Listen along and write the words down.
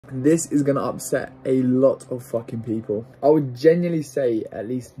This is going to upset a lot of fucking people. I would genuinely say at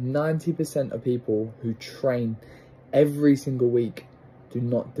least 90% of people who train every single week do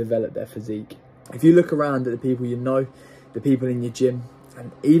not develop their physique. If you look around at the people you know, the people in your gym,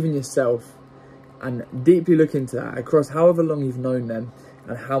 and even yourself, and deeply look into that across however long you've known them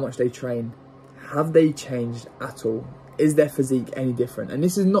and how much they train, have they changed at all? Is their physique any different? And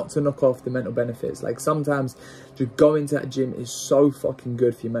this is not to knock off the mental benefits. Like, sometimes just going to that gym is so fucking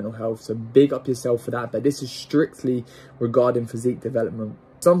good for your mental health, so big up yourself for that. But this is strictly regarding physique development.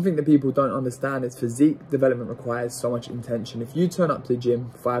 Something that people don't understand is physique development requires so much intention. If you turn up to the gym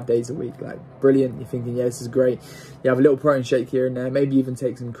 5 days a week, like, brilliant, you're thinking, yeah, this is great, you have a little protein shake here and there, maybe even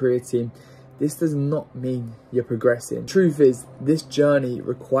take some creatine, this does not mean you're progressing. Truth is, this journey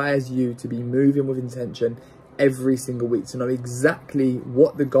requires you to be moving with intention every single week, to know exactly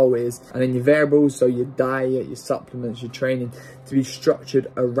what the goal is, and then your variables, so your diet, your supplements, your training, to be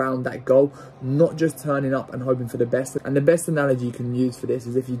structured around that goal, not just turning up and hoping for the best. And the best analogy you can use for this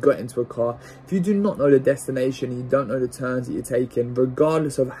is if you got into a car, if you do not know the destination and you don't know the turns that you're taking,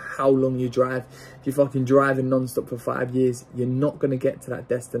 regardless of how long you drive, if you're fucking driving non-stop for 5 years, you're not going to get to that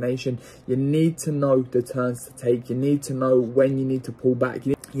destination. You need to know the turns to take. You need to know when you need to pull back.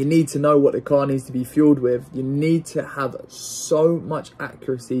 You need to know what the car needs to be fueled with. You need to have so much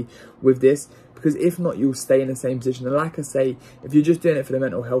accuracy with this, because if not, you'll stay in the same position. And like I say, if you're just doing it for the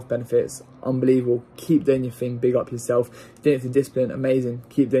mental health benefits, unbelievable. Keep doing your thing. Big up yourself. Doing it for discipline, amazing.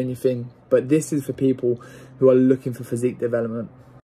 Keep doing your thing. But this is for people who are looking for physique development.